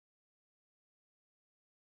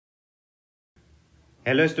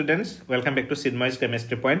Hello students, welcome back to Sidmoy's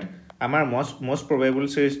Chemistry Point. Our most probable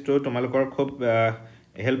series to tomalokor khub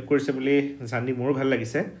help korise boli jani mur bhal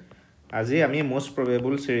lagise. Aji ami most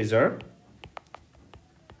probable series or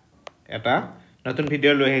eta notun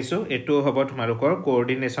video loi aisu. Etu hobo tomalokor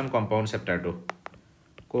coordination compound chapter 2.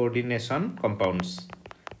 Coordination compounds.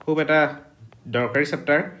 Khub eta dorkari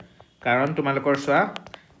chapter karon tomalokor soa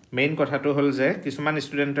main কথা তো হল যে কিছুমান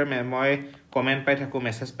স্টুডেন্টৰ মই comment পাই থাকো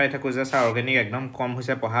message পাই থাকো যে স্যাৰ অৰ্গানিক একদম কম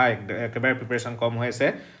হৈছে পঢ়া একেবাৰে প্ৰিপাৰেচন কম হৈ আছে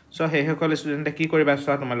সো সেই সকল স্টুডেন্টে কি কৰিবা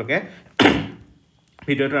সো তোমালোকে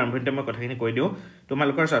ভিডিওটো আৰম্ভণিতে মই কথাখিনি কৈ দিও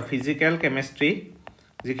তোমালোকৰ ফিজিক্যাল কেমিষ্ট্ৰি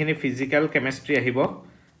যিখিনি ফিজিক্যাল কেমিষ্ট্ৰি আহিব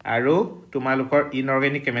আৰু তোমালোকৰ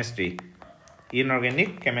ইনঅৰ্গানিক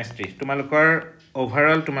কেমিষ্ট্ৰি তোমালোকৰ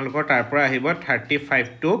ওভাৰঅল তোমালোকৰ তাৰ পৰা আহিব 35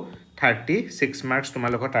 to 36 মাৰ্কস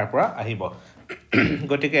তোমালোকৰ তাৰ পৰা আহিব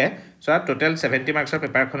গটিকে সো টোটাল 70 মাৰ্কসৰ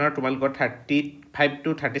পেপাৰখনৰ তোমালোকৰ 35 to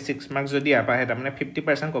 36 মাৰ্কস যদি আপা হে তাৰমানে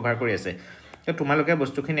 50% কভাৰ কৰি আছে তো তোমালোকে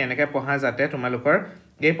বস্তুখিনি এনেকৈ পঢ়া যাতে তোমালোকৰ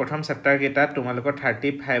এই প্ৰথম চেপ্টাৰ কেটা তোমালোকৰ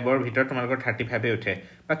 35 ৰ ভিতৰ তোমালোকৰ 35 এ উঠে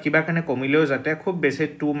বা কিবা কানে কমিলেও যাতে খুব বেছি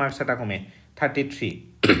 2 মাৰ্কস এটা কমে 33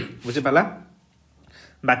 বুজি পালা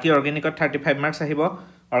বাকি অৰ্গানিকত 35 মাৰ্কস আহিব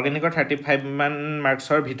অৰ্গানিকৰ 35 মান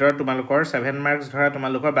মাৰ্কসৰ ভিতৰত তোমালোকৰ 7 মাৰ্কস ধৰা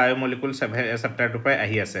তোমালোকৰ বায়োমলিকুল চেপ্টাৰটো পাই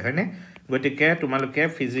আহি আছে হয়নে গটিকে তোমালোকে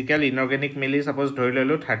ফিজিক্যাল ইনঅৰ্গানিক মিলি সাপোজ ধৰি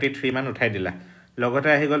ললো 33 মান উঠাই দিলা লগতে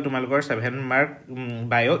আহি গল তোমালোকৰ 7 মাৰ্ক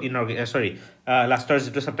বায়ো ইনঅৰ্গানিক লাষ্টৰ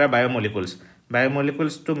যেটো চেপ্টাৰ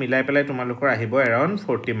বায়োমলিকুলস টু মিলাই পেলাই তোমালোকৰ আহিব अराउंड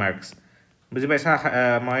 40 মাৰ্কস বুজি পাইছা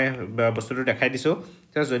মই বস্তুটো দেখাই দিছো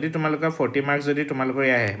যদি তোমালোকৰ 40 মাৰ্কস যদি তোমালোকৰ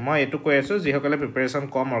আহে মই এটো কৈ আছো যি সকলে প্ৰিপাৰেচন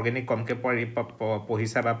কম অৰ্গানিক কমকে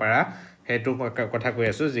পঢ়িছা বা পাৰা হেতু কথা কৈ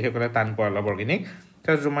আছো যি সকলে টান পঢ়াল অৰ্গানিক তো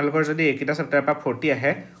তোমালোকৰ যদি একিটা চেপ্টাৰ পা 40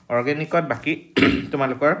 আহে অৰ্গানিকত বাকি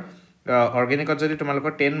তোমালোকৰ অৰ্গানিকত যদি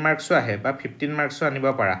তোমালোকৰ 10 মাৰ্কসও আহে বা 15 মাৰ্কসও আনিব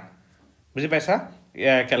পাৰা বুজি পাইছা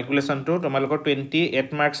ক্যালকুলেশন তো তোমালোকৰ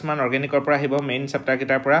 28 মাৰ্কস মান অৰ্গানিকৰ পৰা আহিব মেইন চেপ্টাৰ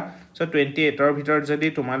কিটাৰ পৰা সো 28 ৰ ভিতৰত যদি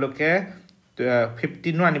তোমালোকে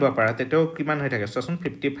 15 নো আনিব পাৰা তেতেও কিমান হৈ থাকে সচোন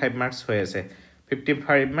 55 মাৰ্কস হৈ আছে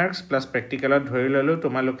 55 মাৰ্কস প্লাস প্ৰ্যাকটিক্যালত ধৰি ললো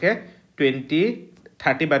তোমালোকে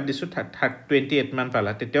 30 বাদ দিছো 28 মান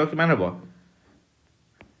পালা তেতেও কিমান হ'ব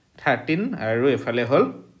 13 আৰু এফালে হল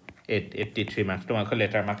 83 মাৰ্কস তোমালোকৰ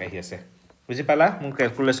লেটাৰ মাৰ্ক আহি আছে বুজি পালা মোৰ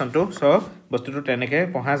ক্যালকুলেশন তো সো বস্তুটো তেনেকে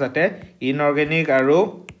পঢ়া যাতে ইনঅৰ্গানিক আৰু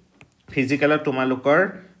ফিজিক্যালত তোমালোকৰ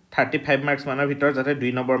 35 মাৰ্কস মানৰ ভিতৰত যাতে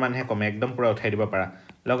 2 নম্বৰ মানহে কমে একদম পুৰা উঠাই দিব পাৰা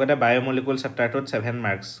লগতে বায়োমলিকুল চেপ্টাৰটোত 7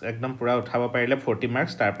 মাৰ্কস একদম পুৰা উঠাব পাৰিলে 40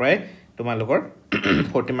 মাৰ্কস তাৰ পৰাই তোমালোকৰ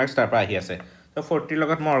 40 মাৰ্কস তাৰ পৰা আহি আছে তো 40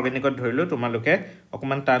 লগত মই অৰ্গানিকত ধৰিলো তোমালোকে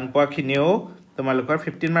অকমান টান পোৱা খিনিও তোমালোকৰ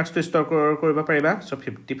 15 মাৰ্কস টু ষ্টৰ কৰিব পাৰিবা সো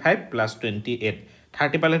 55 প্লাস 28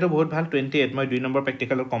 30 পালেটো বহুত ভাল 28 মই 2 নম্বৰ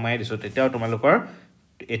প্ৰ্যাকটিক্যালত কমাই দিছো তেতিয়াও তোমালোকৰ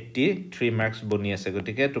 83 মাৰ্কস বনি আছে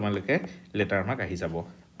গটিকে তোমালোকে লেটাৰ মাৰ্ক আহি যাব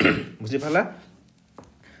বুজি পালা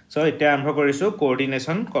সো এতিয়া আৰম্ভ কৰিছো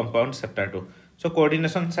কোঅৰ্ডিনেশন কম্পাউণ্ড চেপ্টাৰ 2 সো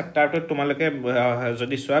কোঅৰ্ডিনেশন চেপ্টাৰ 2 তোমালোকে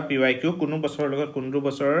যদি সোৱা পিৱাইকিউ কোনো বছৰৰ লগত কোনো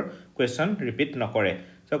বছৰৰ কোৱেশ্চন ৰিপিট নকৰে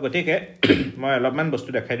সো গটিকে মই অলপমান বস্তু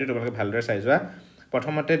দেখাই দিও তোমালোকে ভালদৰে চাই যোৱা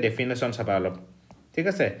প্ৰথমতে ডেফিনেশন চাবা অলপ ঠিক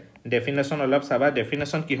আছে ডেফিনেশন অলপ চাবা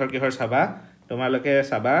ডেফিনেশন কিহৰ চাবা তোমালোকে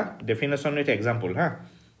চাবা ডেফিনেশন উইথ এক্সাম্পল হা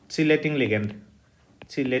চিলেটিং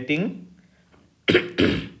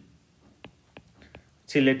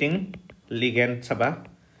লিগেন্ড চাবা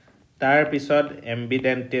তাৰ পিছত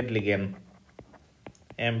এম্বিডেন্টেড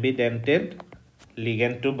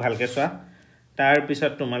লিগেন্ড তো ভালকে চোৱা তাৰ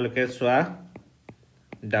পিছত তোমালোকে চোৱা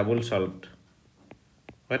double salt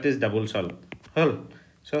what is double salt hall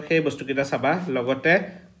so সেই বস্তু কিটা চাবা লগতে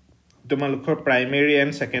তোমালোকৰ primary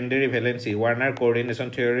and secondary valency ওয়াৰ্নাৰ কোঅৰ্ডিনেশন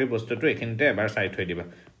theory বস্তুটো এখিনতে এবাৰ চাই থৈ দিবা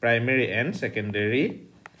প্ৰাইমেৰী এণ্ড সেকেন্ডাৰী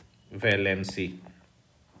ভ্যালেন্সি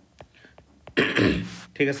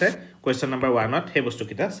ঠিক আছে কোৱেশ্চন নম্বৰ 1 ত সেই বস্তু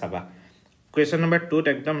কিটা চাবা কোৱেশ্চন নম্বৰ 2 ত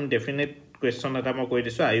একদম ডেফিনিট কোৱেশ্চন এটা মই কৈ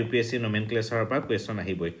দিছো আইইউপিএসসি নমেনক্লেচাৰৰ পৰা কোৱেশ্চন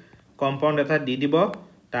আহিবই কম্পাউণ্ড এটা দি দিব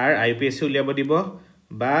তাৰ আইইউপিএসসি উলিয়াব দিব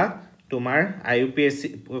বা তোমাৰ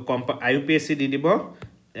আইইউপিএসসি দি দিব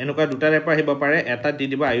এনেকুৱা দুটা ৰেপাৰ আহিব পাৰে এটা দি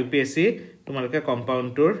দিব আইইউপিএসসি তোমালোকে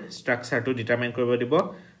কম্পাউণ্ডটোৰ ষ্ট্ৰাকচাৰটো ডিটাৰমাইন কৰিব দিব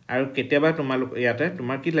আৰু কেতিয়াবা তোমালোক ইয়াতে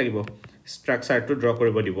তোমাৰ কি লাগিব ষ্ট্ৰাকচাৰটো ড্ৰ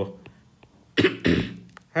কৰিব দিব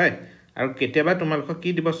হয় আৰু কেতিয়াবা তোমালোকক কি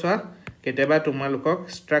দিব সোৱা কেতিয়াবা তোমালোকক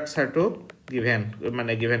ষ্ট্ৰাকচাৰটো গিভেন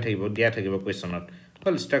থাকিব দিয়া থাকিব কোৱেশ্চনত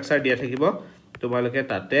হল ষ্ট্ৰাকচাৰ দিয়া থাকিব তোমালোকে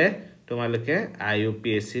তাতে তোমালোকে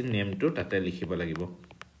আইইউপিএসসি নেমটো তাতে লিখিব লাগিব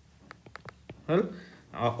হল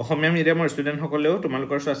অসমীয়া মিডিয়ামৰ ষ্টুডেন্ট সকলেও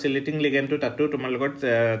তোমালোকৰ চিলেটিং লিগেন্ডটো তাতো তোমালোকৰ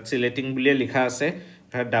চিলেটিং বুলি লিখা আছে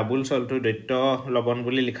ডাবল সল্টটো দৈত্য লবণ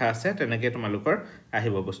বুলি লিখা আছে তেনেকে তোমালোকৰ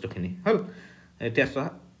আহিব বস্তুখিনি হল এতিয়া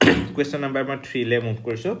কোৱেশ্চন নম্বৰ 3 লে মুভ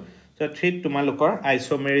কৰিছো So 3 তোমালোকৰ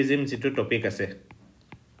আইসোমেৰিজম যেটো টপিক আছে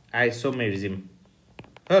আইসোমেৰিজম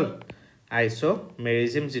হল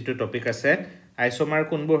আইসোমেৰিজম যেটো টপিক আছে আইসোমাৰ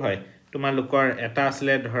কোনবোৰ হয় তোমালোকৰ এটা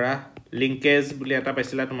আসলে ধৰা লিংকেজ বুলি এটা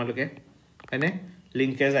পাইছিলা তোমালোকে হয়নে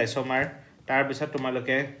লিংকেজ আইসোমাৰ তাৰ পিছত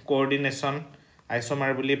তোমালোকে কোঅৰ্ডিনেশন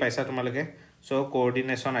আইসোমাৰ বুলি পাইছা তোমালোকে সো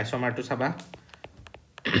কোঅৰ্ডিনেশন আইসোমাৰটো চাবা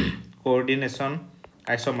কোঅৰ্ডিনেশন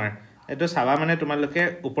আইসোমাৰ এটো চাবা মানে তোমালোকে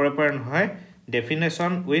ওপৰৰ পৰা নহয়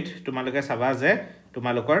ডেফিনেশন উইথ তোমালোকে চাবা যে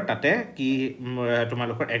তোমালোকৰ তাতে কি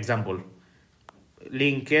তোমালোকৰ এক্সাম্পল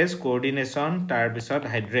লিংকেজ কোঅৰ্ডিনেশন তাৰ পিছত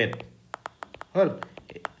হাইড্ৰেট হল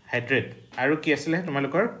হাইড্ৰেট আৰু কি আছিল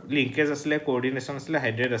তোমালোকৰ লিংকেজ আছিল কোঅৰ্ডিনেশন আছিল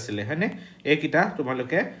হাইড্ৰেট আছিল হয়নে এই কিটা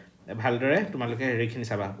তোমালোকে ভালদৰে তোমালোকে ৰেখিনি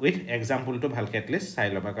চাবা উইথ এক্সাম্পলটো ভালকে এটলিষ্ট চাই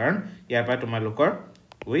লবা কাৰণ ইয়াৰ পৰা তোমালোকৰ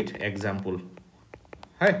উইথ এক্সাম্পল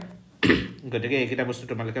হয় গতিকে এই কিটা বস্তু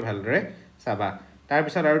তোমালোকে ভালদৰে চাবা তাৰ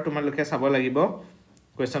পিছত আৰু তোমালোকে চাব লাগিব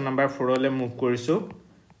কোৱেশ্চন নম্বৰ 4 লে মুভ কৰিছো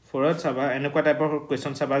 4ত চাবা এনেকুৱা টাইপৰ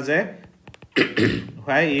কোৱেশ্চন চাবা যে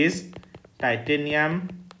why is titanium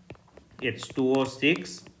H2O6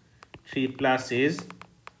 3+ is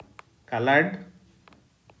colored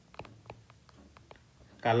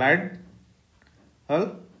hol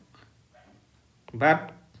but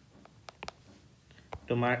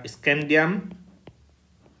tomar scandium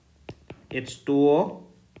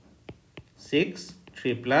H2O6 3+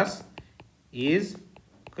 is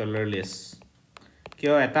colorless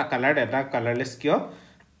কিয় এটা কালার্ড এটা কালারলেস কিয়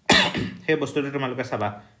হে বস্তুটো তোমালোকে চাবা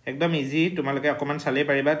একদম ইজি তোমালোকে অকমান চালে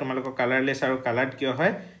পাৰিবা তোমালোকৰ কালাৰলেস আৰু কালাৰ্ড কিয়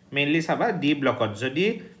হয় মেইনলি চাবা ডি ব্লকত যদি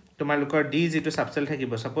তোমালোকৰ ডি যেটো সাবসেল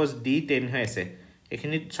থাকিব সাপোজ ডি 10 হৈ আছে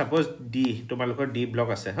এখিনি সাপোজ ডি তোমালোকৰ ডি ব্লক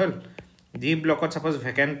আছে হল ডি ব্লকত সাপোজ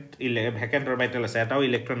ভ্যাকেন্ট অৰবিটাল আছে এটাও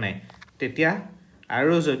ইলেক্ট্ৰন নাই তেতিয়া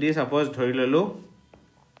আৰু যদি সাপোজ ধৰি ললো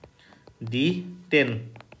ডি 10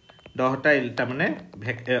 10টা ইলটা মানে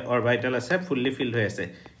অৰবিটাল আছে ফুললি ফিল্ড হৈ আছে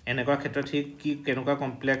এনেকুৱা ক্ষেত্ৰত কি কেনেকুৱা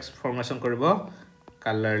কমপ্লেক্স ফৰ্মেশন কৰিব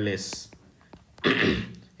কালাৰলেস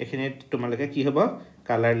এখিনি তোমালোকে কি হ'ব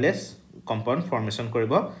কালাৰলেস কম্পাউন্ড ফৰ্মেশন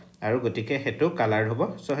কৰিব আৰু গতিকে হেতু কালাৰ হ'ব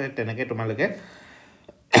সো তেনেকে তোমালোকে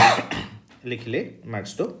লিখিলে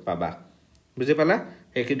মাৰ্কসটো পাবা বুজি পালা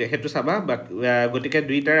হেতু চাবা গতিকে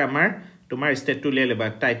দুইটাৰ আমাৰ তোমাৰ ষ্টেটটো লৈ লবা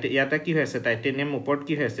ইয়াটা কি হৈ আছে টাইটেনিয়াম ওপৰত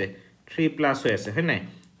কি হৈ আছে 3+ হৈ আছে হয় নাই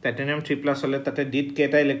টাইটেনিয়াম 3+ হলে তাতে ডিট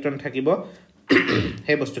কেটা ইলেক্ট্ৰন থাকিব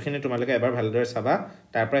হে বস্তুখিনি তোমালোকে এবাৰ ভালদৰে চাবা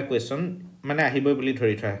তাৰ পৰা কোৱেশ্চন মানে আহিবই বুলি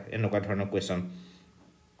ধৰি থোৱা এনেকুৱা ধৰণৰ কোৱেশ্চন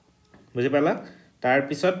বুজি পালা তাৰ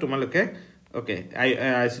পিছত তোমালোকে ওকে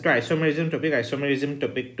আইসোটো আইসোমেৰিজম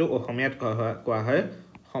টপিকটো অসমীয়াত কোৱা হয়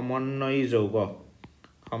সমন্বয়ী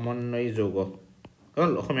যৌগ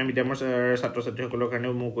হল অসমীয়া মিডিয়ামৰ ছাত্ৰ ছাত্ৰীসকলৰ কাৰণে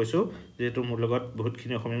মই কৈছো যেটো মোৰ লগত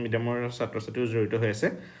বহুতখিনি অসমীয়া মিডিয়ামৰ ছাত্ৰ ছাত্ৰী জড়িত হৈ আছে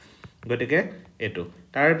গতিকে এটো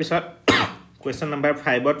তাৰ পিছত কোৱেশ্চন নম্বৰ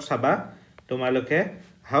 5ত চাবা তোমালোকে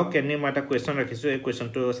হাউ ক্যান ইউ মাটা কোৱেশ্চন ৰাখিছো এই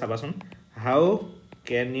কোৱেশ্চনটো চাবাচোন হাউ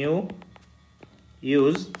can U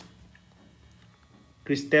use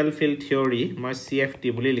crystal field theory মই CFT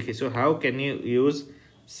বুলি লিখিছো how can you use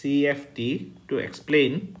CFT to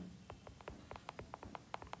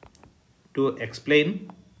explain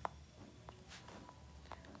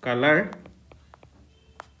color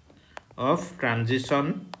of transition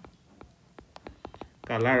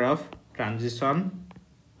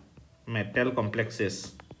metal complexes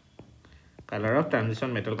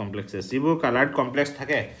যিবোৰ কালাৰ্ড কমপ্লেক্স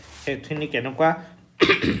থাকে সেইখিনি কেনেকুৱা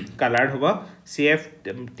কালাৰ হ'ব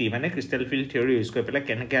CFT মানে ক্ৰিস্টাল ফিল্ড থিওৰি ইউজ কৰি পেলাই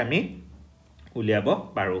কেনেকে আমি উলিয়াব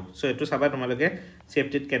পাৰো সো এটো চাবা তোমালোকে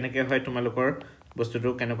CFT কেনেকে হয় তোমালোকৰ বস্তুটো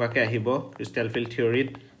কেনেকুৱাকে আহিব ক্ৰিস্টাল ফিল্ড থিওৰিত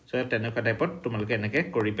সো তেনেকুৱা টাইপত তোমালোকে এনেকে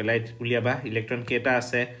কৰি পেলাই উলিয়াবা ইলেক্ট্ৰন কেটা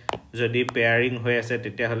আছে যদি পেয়াৰিং হৈ আছে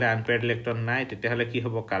তেতিয়া হলে আনপেয়াৰ্ড ইলেক্ট্ৰন নাই তেতিয়া হলে কি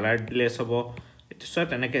হ'ব কালাৰলেস হ'ব সো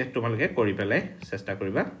তেনেকে তোমালোকে কৰি পেলাই চেষ্টা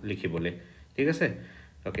কৰিবা লিখিবলৈ ঠিক আছে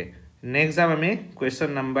ওকে নেক্সট যাম আমি কোৱেশ্চন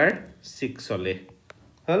নম্বৰ 6 হলে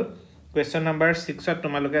হল question number 6 ত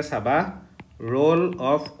তোমালোকে চাবা role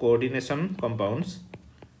of coordination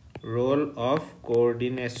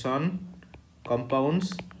compounds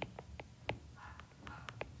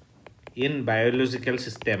in biological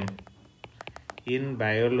system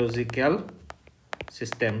biological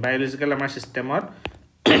আমাৰ সিস্টেমত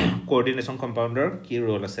coordination compounder কি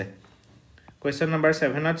role আছে question number 7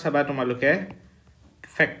 ত চাবা তোমালোকে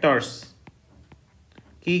factors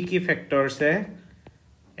কি factors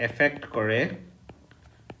affect কৰে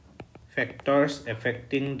factors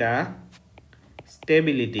affecting the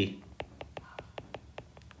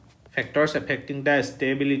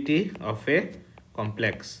stability of a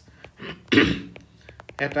complex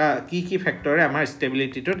এটা কি ফ্যাক্টৰে আমাৰ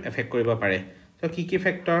স্টেবিলিটিটো এফেক্ট কৰিব পাৰে তো কি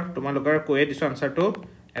ফ্যাক্টৰ তোমালোকৰ কোৱে দিছো আনসাৰটো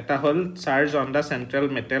এটা হল charge on the central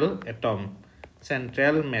metal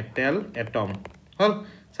atom hall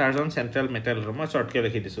charge on central metal মই শৰ্টকে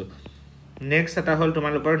লিখি দিছো নেক্সট এটা হল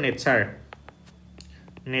তোমালোকৰ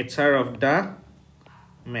নেচাৰ অফ দা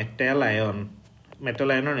মেটেল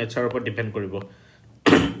আয়নৰ নেচাৰৰ ওপৰত ডিপেন্ড কৰিব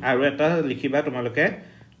আৰু এটা লিখিবা তোমালোকে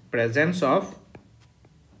প্ৰেজেন্স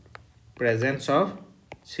অফ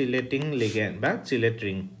চিলেটিং লিগেণ্ড বা Sylhet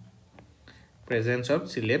ring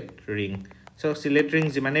so Sylhet ring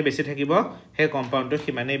যিমানে বেছি থাকিব হে কম্পাউণ্ডটো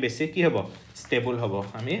সিমানে বেছি কি হ'ব ষ্টেবল হ'ব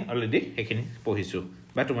আমি অলৰেডি হেখিনি পঢ়িছো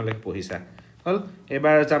বা তোমালোকে পঢ়িছা হল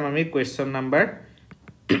এবাৰ যাম আমি কোৱেশ্চন নাম্বাৰ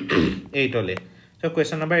 8 লে so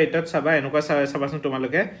কোৱেশ্চন নাম্বাৰ 8 ত চাবা এনেকুৱা চাবাচোন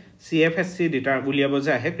তোমালোকে CFSC ডিটাৰ উলিয়াব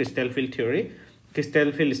যে আহে ক্ৰিষ্টেল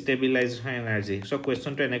ফিল্ড ষ্টেবিলাইজেশ্যন এনাৰ্জি so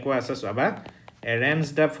কোৱেশ্চনটো এনেকুৱা আছে চাবা arrange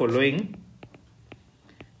the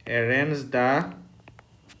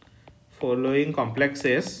following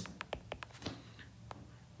complexes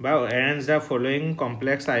বা arrange the following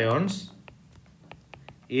complex ions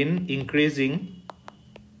in increasing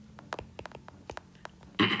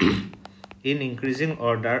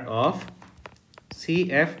order of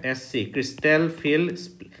CFSC crystal field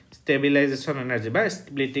stabilization energy বা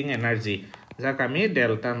splitting energy যাক আমি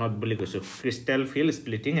ডেল্টা নট বুলি কৈছো crystal field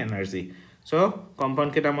splitting energy so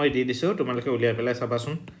compound কেটা মই দি দিছো তোমালোকে উলিয়াই পেলাই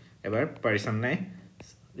চাবাচোন এবাৰ পাৰিছান নাই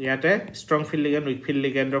ইয়াতে strong field ligand weak field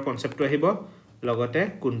ligandৰ কনসেপ্টটো আহিব লগতে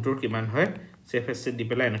কোনটোৰ কিমান হয় CFSC দি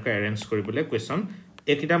পেলাই এনেকৈ এৰেঞ্জ কৰিবলৈ কোৱেশ্চন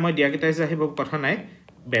একিটা মই দিয়া কিটা যে আহিব কথা নাই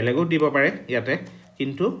বেলেগো দিব পাৰে ইয়াতে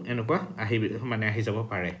কিন্তু এনেকুৱা আহি যাব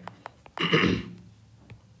পাৰে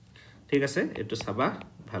ঠিক আছে এটো চাবা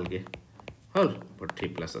ভালকে হল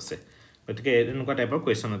 3+ আছে গতিকে এনেকুৱা টাইপৰ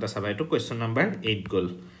কোৱেশ্চন এটা চাবা এটো কোৱেশ্চন নাম্বাৰ 8 গল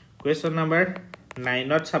কোৱেশ্চন নাম্বাৰ 9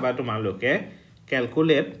 ত চাবা তোমালোকে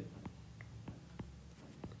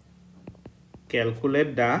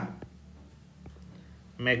calculate the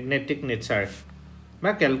magnetic nature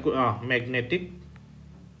বা magnetic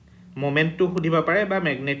moment to খুদিবা পাৰে বা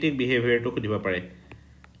magnetic behavior to খুদিবা পাৰে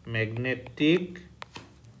magnetic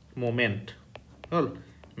moment হল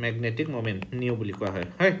magnetic moment নিউ বুলি কোৱা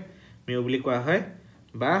হয় মিউ বুলি কোৱা হয়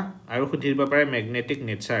বা আৰু খুদিবা পাৰে magnetic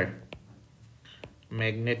nature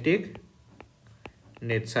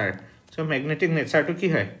so magnetic nature to কি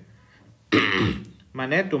হয়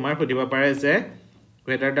মানে তোমাৰ খুদিবা পাৰে যে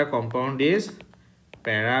whether the compound is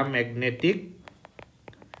paramagnetic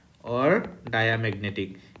or diamagnetic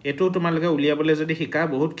এটো তোমালোকে উলিয়াবলে যদি শিকা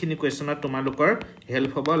বহুতখিনি কোৱেশ্চনত তোমালোকৰ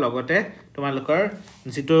হেল্প হ'ব লগতে তোমালোকৰ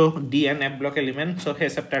যেটো DNF block element so hey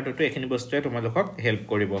চেপ্টাৰটো এখিনি বস্তুৱে তোমালোকক হেল্প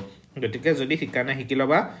কৰিব গতিকে যদি শিকা না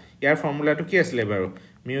শিকিলবা ইয়াৰ ফৰ্মুলাটো কি আছিল বাৰু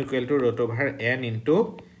mu = √n *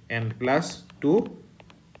 n+2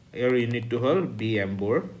 ইয়াৰ ইউনিটটো হল bm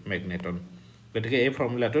বৰ ম্যাগনেটন গতিকে এই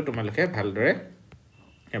ফৰ্মুলাটো তোমালোকে ভালদৰে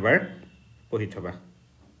এবাৰ পঢ়ি থবা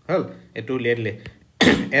হল এটো লেডলে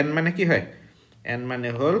n মানে কি হয় n মানে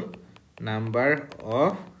হল নাম্বার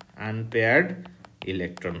অফ আনপেয়াৰ্ড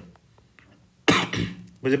ইলেক্ট্ৰন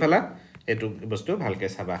বুজি পালা এটো বস্তু ভালকে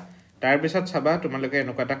চাবা তাৰ পিছত চাবা তোমালোকে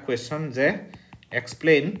এনেকুৱা এটা কোৱেশ্চন যে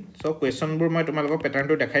explain so question বোৰ মই তোমালোকক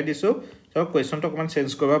প্যাটাৰ্নটো দেখাই দিছো so questionটো অকমান চেঞ্জ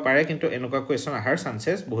কৰিব পাৰে কিন্তু এনেকুৱা question আহাৰ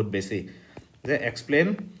chances বহুত বেছি যে explain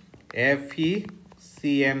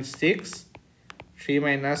FeCN6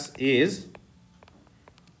 3- is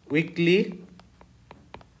weakly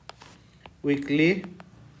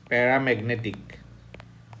paramagnetic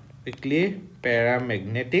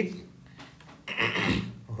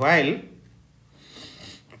while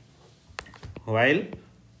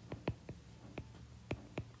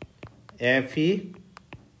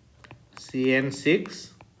FeCN6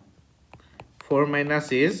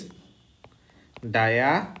 4- is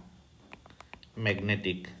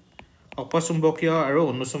diamagnetic অপচুম্বকীয় আৰু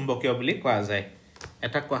অনুচুম্বকীয় বুলি কোৱা যায়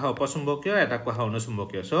এটা কোৱা অপচুম্বকীয় এটা কোৱা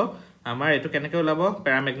অনুচুম্বকীয় সো আমাৰ এটো কেনেকৈ ওলাব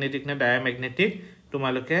প্যাৰামেগনেটিক নে ডায়ামেগনেটিক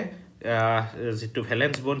তোমালোকে যেটো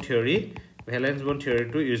ভ্যালেন্স বন্ড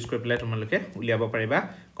থিওৰিটো ইউজ কৰি পেলাই তোমালোকে উলিয়াব পাৰিবা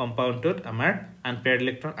কম্পাউণ্ডটোত আমাৰ আনপেয়াৰ্ড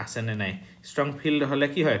ইলেক্ট্ৰন আছে নে নাই ষ্ট্ৰং ফিল্ড হলে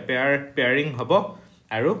কি হয় পেয়াৰিং হ'ব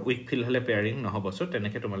আৰু উইক ফিল্ড হলে পেয়াৰিং নহব সো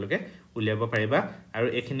তেনেকে তোমালোকে উলিয়াব পাৰিবা আৰু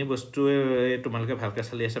এখিনি বস্তু তোমালোকে ভালকে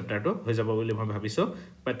চালি চেপ্টাৰটো হৈ যাব বুলি মই ভাবিছো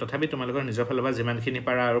বাট তথাপি তোমালোকৰ নিজৰ ফালৰ পৰা যিমানখিনি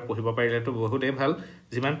পাৰা আৰু পঢ়িব পাৰিলেতো বহুতেই ভাল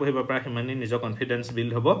যিমান পঢ়িব পাৰা সিমানই নিজৰ কনফিডেন্স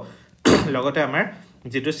বিল্ড হ'ব লগতে আমাৰ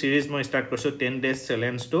যেটো সিৰিজ মই স্টাৰ্ট কৰিছো 10 days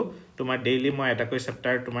challenge to তোমাৰ ডেইলি মই এটা কৈ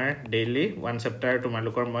চেপ্টাৰ তোমাৰ ডেইলি ওয়ান চেপ্টাৰ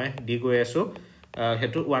তোমালোকৰ মই দি গৈ আছো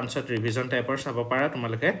হেতু ওয়ান শট ৰিভিজন টাইপৰ চাব পাৰা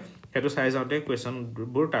তোমালোকে হেতু চাই যাওতে কোৱেশ্চন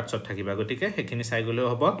বোৰ টাচত থাকিবা গতিকে হেখিনি চাই গলেও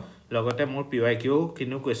হ'ব লগতে মোৰ PYQ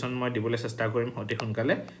কিনো কোৱেশ্চন মই দিবলৈ চেষ্টা কৰিম অতি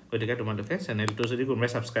সোনকালে গতিকে তোমালোকে চেনেলটো যদি কোনোবাই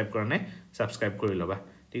সাবস্ক্ৰাইব কৰা নাই সাবস্ক্ৰাইব কৰি লবা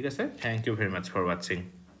ঠিক আছে thank you very mass for watching